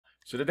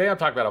So today I'm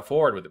talking about a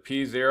Ford with the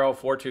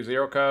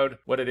P0420 code,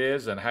 what it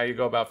is and how you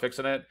go about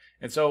fixing it.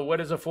 And so what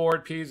is a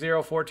Ford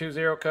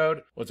P0420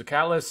 code? Well, it's a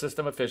catalyst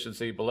system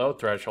efficiency below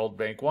threshold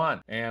bank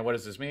 1. And what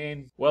does this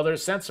mean? Well,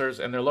 there's sensors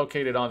and they're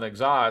located on the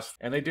exhaust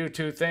and they do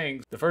two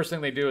things. The first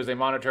thing they do is they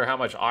monitor how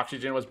much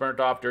oxygen was burnt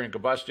off during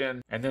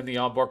combustion, and then the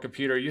onboard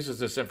computer uses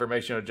this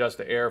information to adjust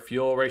the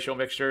air-fuel ratio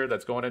mixture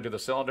that's going into the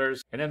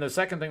cylinders. And then the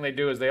second thing they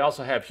do is they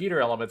also have heater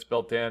elements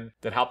built in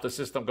that help the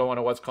system go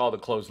into what's called a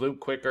closed loop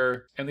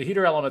quicker. And the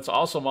heater elements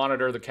also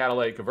monitor the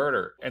catalytic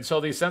converter. And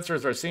so these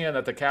sensors are seeing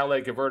that the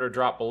catalytic converter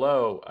dropped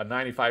below a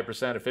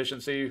 95%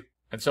 efficiency.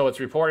 And so it's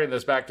reporting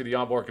this back to the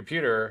onboard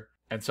computer.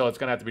 And so it's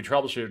going to have to be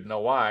troubleshooted to know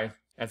why.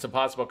 And some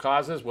possible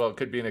causes, well, it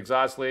could be an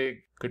exhaust leak,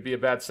 could be a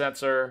bad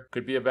sensor,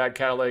 could be a bad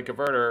catalytic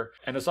converter.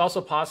 And it's also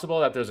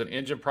possible that there's an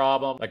engine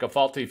problem, like a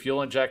faulty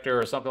fuel injector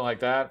or something like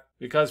that.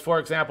 Because, for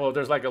example, if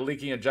there's like a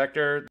leaky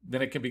injector,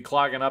 then it can be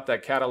clogging up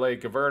that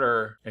catalytic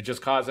converter and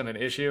just causing an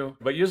issue.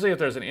 But usually if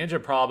there's an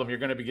engine problem, you're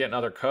going to be getting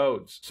other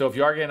codes. So if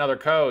you are getting other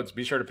codes,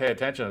 be sure to pay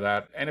attention to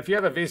that. And if you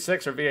have a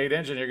V6 or V8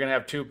 engine, you're going to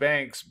have two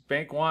banks.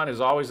 Bank 1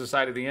 is always the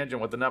side of the engine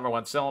with the number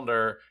 1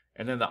 cylinder.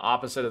 And then the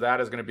opposite of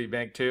that is going to be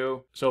bank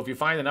 2. So if you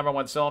find the number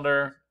 1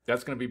 cylinder,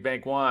 that's going to be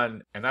bank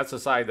 1, and that's the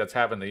side that's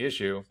having the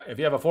issue. If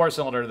you have a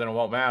 4-cylinder, then it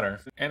won't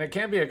matter. And it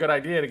can be a good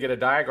idea to get a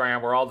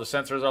diagram where all the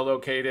sensors are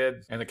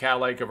located and the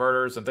catalytic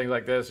converters and things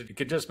like this. It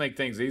could just make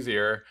things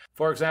easier.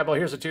 For example,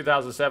 here's a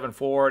 2007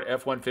 Ford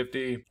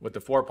F-150 with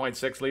the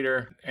 4.6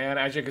 liter. And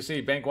as you can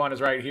see, bank 1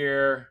 is right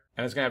here,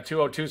 and it's going to have two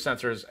O2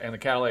 sensors and the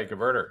catalytic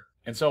converter.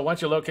 And so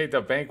once you locate the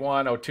bank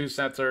 1 O2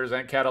 sensors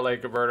and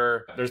catalytic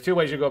converter, there's two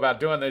ways you go about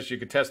doing this. You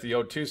could test the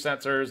O2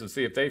 sensors and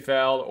see if they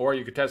failed, or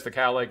you could test the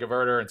catalytic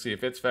converter and see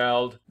if it's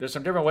failed. There's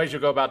some different ways you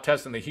go about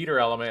testing the heater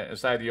element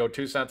inside the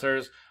O2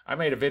 sensors. I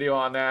made a video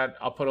on that.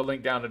 I'll put a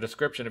link down in the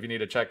description if you need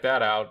to check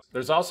that out.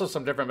 There's also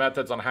some different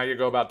methods on how you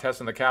go about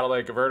testing the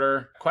catalytic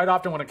converter. Quite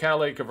often when a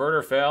catalytic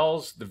converter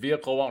fails, the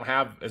vehicle won't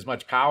have as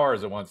much power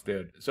as it once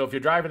did. So if you're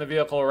driving the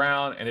vehicle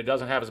around and it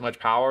doesn't have as much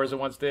power as it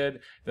once did,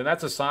 then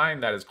that's a sign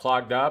that it's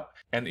clogged up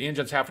and the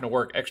engine's having to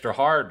work extra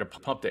hard to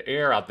pump the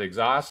air out the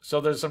exhaust. So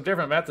there's some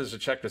different methods to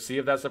check to see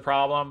if that's the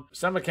problem.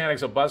 Some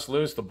mechanics will bust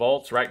loose the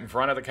bolts right in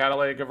front of the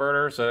catalytic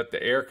converter so that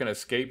the air can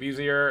escape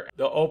easier.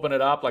 They'll open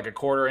it up like a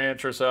 1/4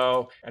 inch or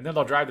so, and then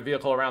they'll drive the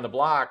vehicle around the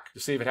block to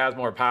see if it has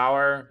more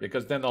power,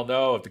 because then they'll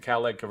know if the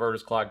catalytic converter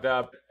is clogged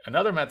up.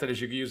 Another method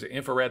is you can use an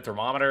infrared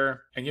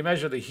thermometer and you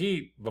measure the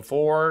heat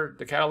before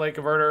the catalytic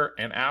converter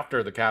and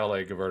after the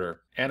catalytic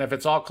converter. And if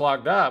it's all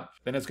clogged up,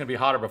 then it's going to be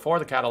hotter before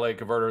the catalytic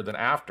converter than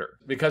after.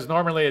 Because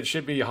normally it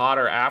should be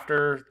hotter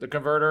after the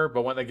converter,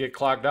 but when they get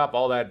clogged up,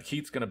 all that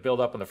heat's going to build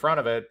up in the front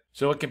of it.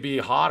 So it can be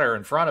hotter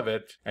in front of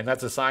it, and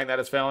that's a sign that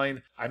it's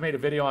failing. I made a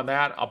video on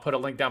that. I'll put a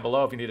link down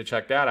below if you need to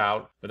check that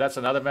out. But that's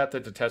another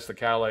method to test the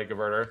catalytic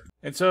converter.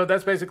 And so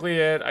that's basically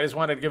it. I just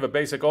wanted to give a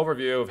basic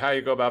overview of how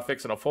you go about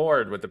fixing a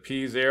Ford with the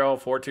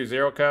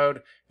P0420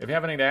 code. If you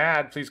have anything to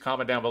add, please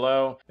comment down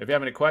below. If you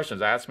have any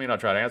questions, ask me and I'll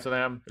try to answer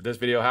them. If this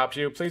video helps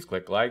you, please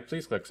click like,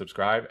 please click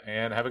subscribe,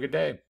 and have a good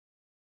day.